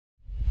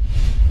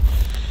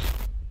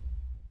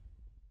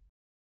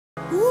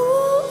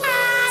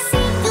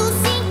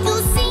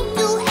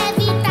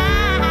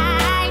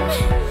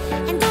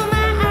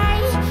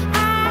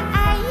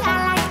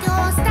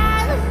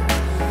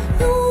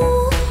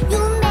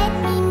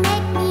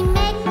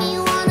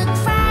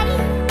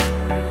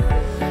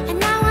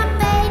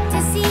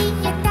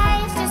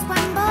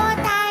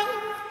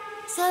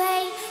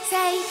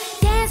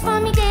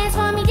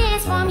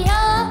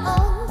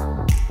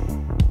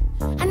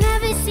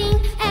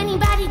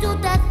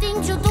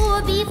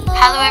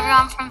Hello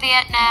everyone from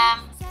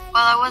Vietnam.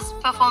 Well, I was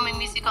performing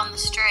music on the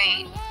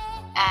street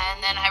and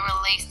then I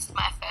released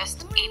my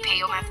first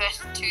EP or my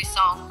first two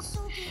songs,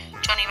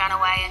 Johnny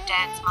Runaway and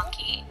Dance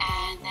Monkey,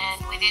 and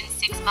then within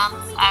 6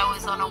 months I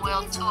was on a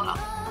world tour.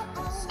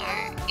 So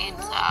it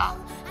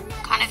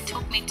kind of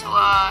took me to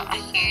a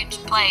huge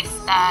place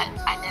that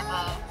I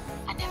never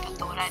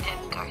thought I'd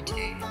ever go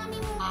to.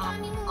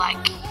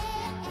 Like,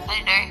 I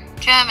don't know,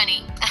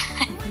 Germany.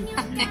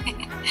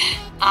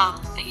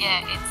 But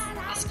yeah, it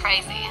was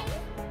crazy.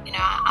 You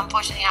know,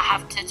 unfortunately I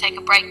have to take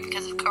a break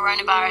because of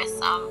coronavirus.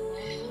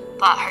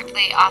 But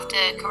hopefully after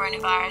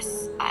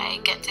coronavirus I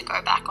get to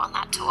go back on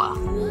that tour.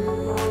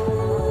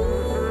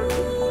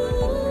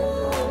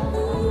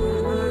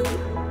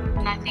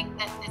 And I think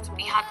that it's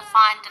be hard to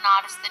find an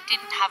artist that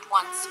didn't have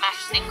one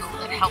smash single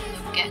that helped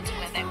them get to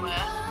where they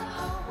were.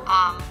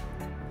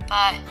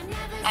 But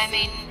I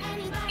mean,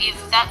 if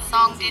that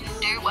song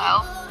didn't do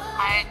well,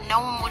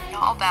 no one would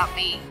know about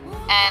me,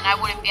 and I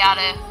wouldn't be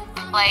able to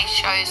play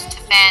shows to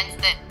fans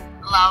that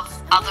love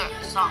other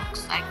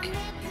songs, like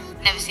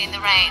Never Seen the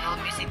Rain or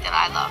music that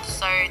I love.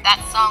 So that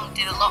song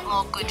did a lot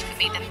more good for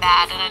me than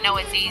bad, and I know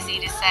it's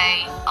easy to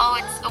say, oh,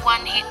 it's a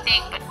one-hit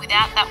thing, but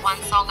without that one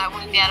song I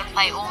wouldn't be able to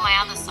play all my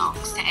other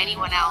songs to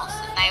anyone else,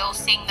 and they all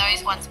sing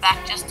those ones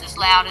back just as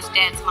loud as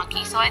Dance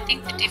Monkey. So I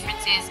think the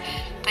difference is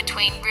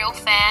between real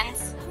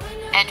fans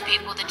and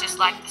people that just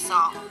like the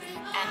song,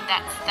 and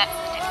that's the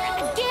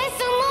difference. I guess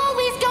I'm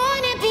always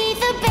gonna be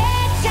the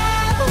bad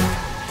child.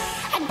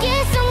 I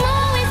guess I'm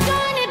always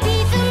gonna be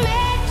the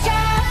mad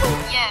child.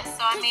 Yeah,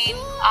 so I mean,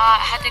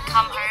 I had to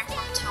come home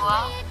from tour.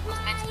 I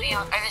was meant to be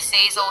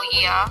overseas all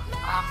year,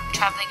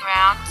 traveling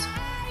around.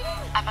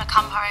 I've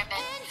come home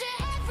and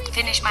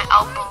finished my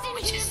album,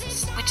 which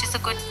is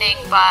a good thing,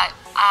 but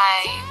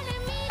I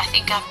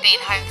think I've been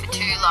home for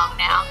too long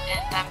now,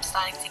 and I'm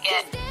starting to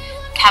get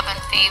cabin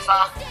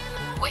fever,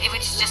 which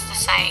is just a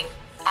saying.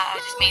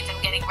 It just means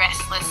I'm getting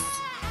restless.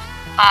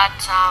 But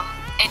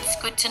it's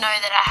good to know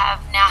that I have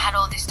now had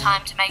all this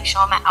time to make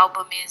sure my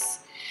album is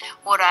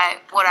what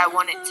I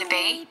want it to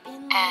be,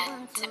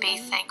 and to be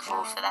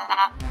thankful for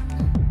that.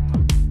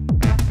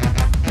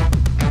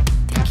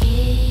 The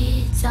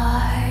kids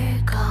are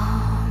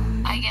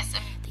gone. I guess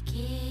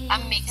a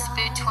mix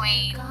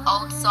between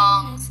old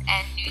songs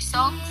and new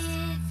songs,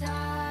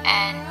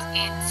 and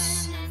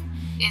it's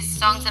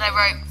songs that I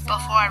wrote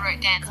before I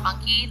wrote Dance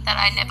Monkey that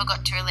I never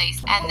got to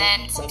release, and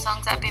then some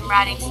songs I've been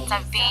writing since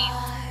I've been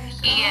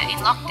here in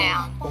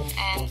lockdown,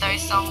 and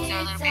those songs are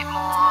a little bit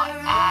more,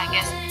 I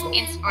guess,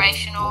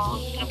 inspirational,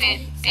 a little bit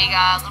bigger,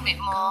 a little bit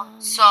more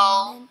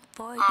soul,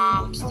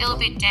 still a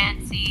bit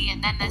dancey,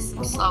 and then there's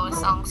some slower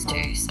songs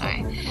too. So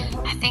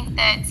I think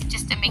that it's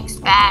just a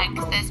mixed bag.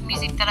 There's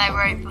music that I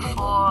wrote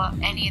before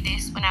any of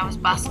this when I was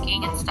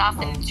busking and stuff,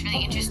 and it's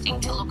really interesting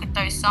to look at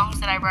those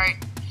songs that I wrote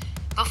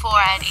before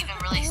I had even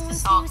released the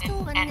song,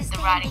 and the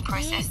writing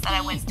process that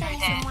I went through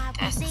then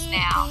versus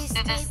now.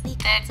 So they're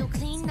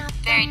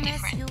very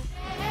different.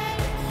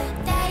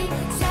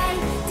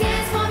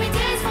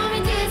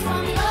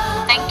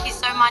 Thank you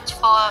so much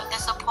for the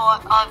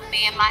support of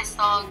me and my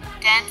song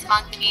Dance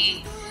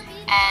Monkey,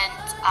 and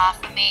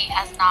for me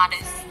as an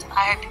artist.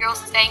 I hope you're all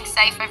staying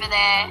safe over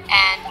there,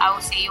 and I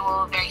will see you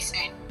all very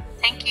soon.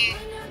 Thank you.